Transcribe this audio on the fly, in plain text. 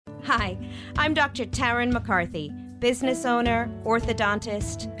Hi, I'm Dr. Taryn McCarthy, business owner,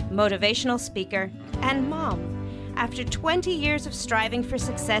 orthodontist, motivational speaker, and mom. After 20 years of striving for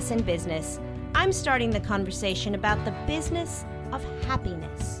success in business, I'm starting the conversation about the business of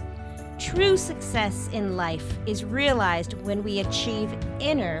happiness. True success in life is realized when we achieve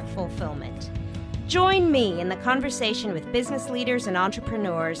inner fulfillment. Join me in the conversation with business leaders and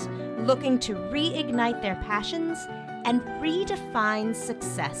entrepreneurs looking to reignite their passions and redefine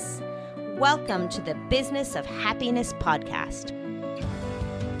success. Welcome to the Business of Happiness podcast.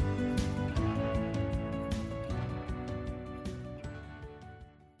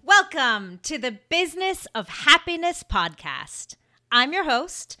 Welcome to the Business of Happiness podcast. I'm your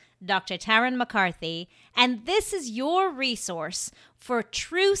host, Dr. Taryn McCarthy, and this is your resource for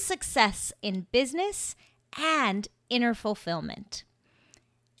true success in business and inner fulfillment.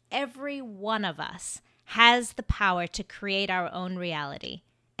 Every one of us has the power to create our own reality,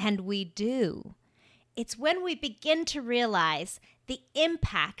 and we do. It's when we begin to realize the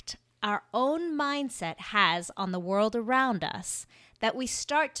impact our own mindset has on the world around us that we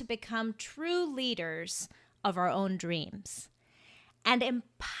start to become true leaders of our own dreams. And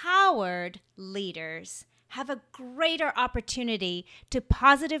empowered leaders have a greater opportunity to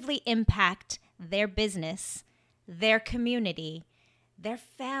positively impact their business, their community, their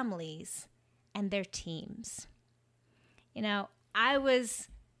families, and their teams. You know, I was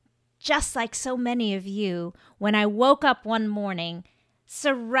just like so many of you when I woke up one morning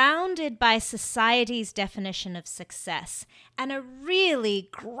surrounded by society's definition of success and a really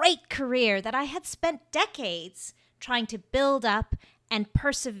great career that I had spent decades trying to build up and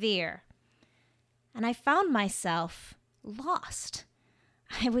persevere. And I found myself lost.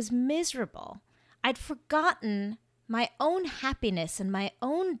 I was miserable. I'd forgotten my own happiness and my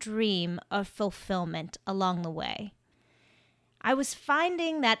own dream of fulfillment along the way. I was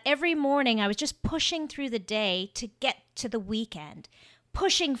finding that every morning I was just pushing through the day to get to the weekend,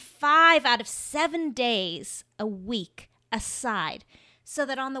 pushing 5 out of 7 days a week aside so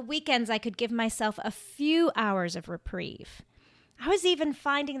that on the weekends I could give myself a few hours of reprieve. I was even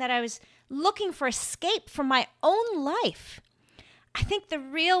finding that I was looking for escape from my own life. I think the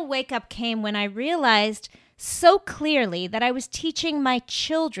real wake-up came when I realized so clearly that I was teaching my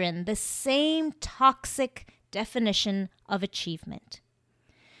children the same toxic definition of achievement.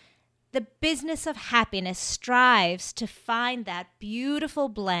 The business of happiness strives to find that beautiful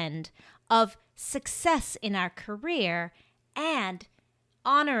blend of success in our career and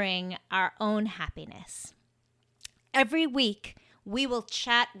honoring our own happiness. Every week, we will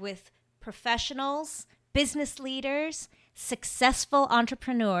chat with professionals, business leaders, successful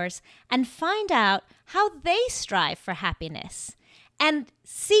entrepreneurs, and find out how they strive for happiness and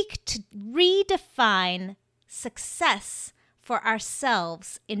seek to redefine success for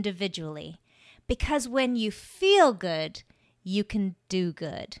ourselves individually. Because when you feel good, you can do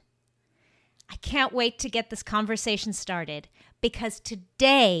good. I can't wait to get this conversation started because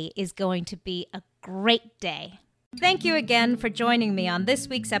today is going to be a great day. Thank you again for joining me on this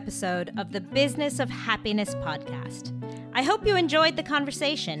week's episode of the Business of Happiness podcast. I hope you enjoyed the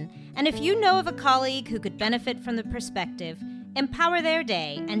conversation, and if you know of a colleague who could benefit from the perspective, empower their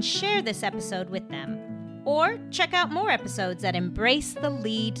day and share this episode with them. Or check out more episodes at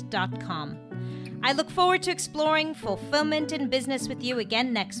embracethelead.com. I look forward to exploring fulfillment in business with you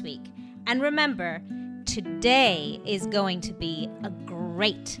again next week. And remember, today is going to be a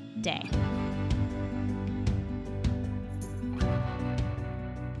great day.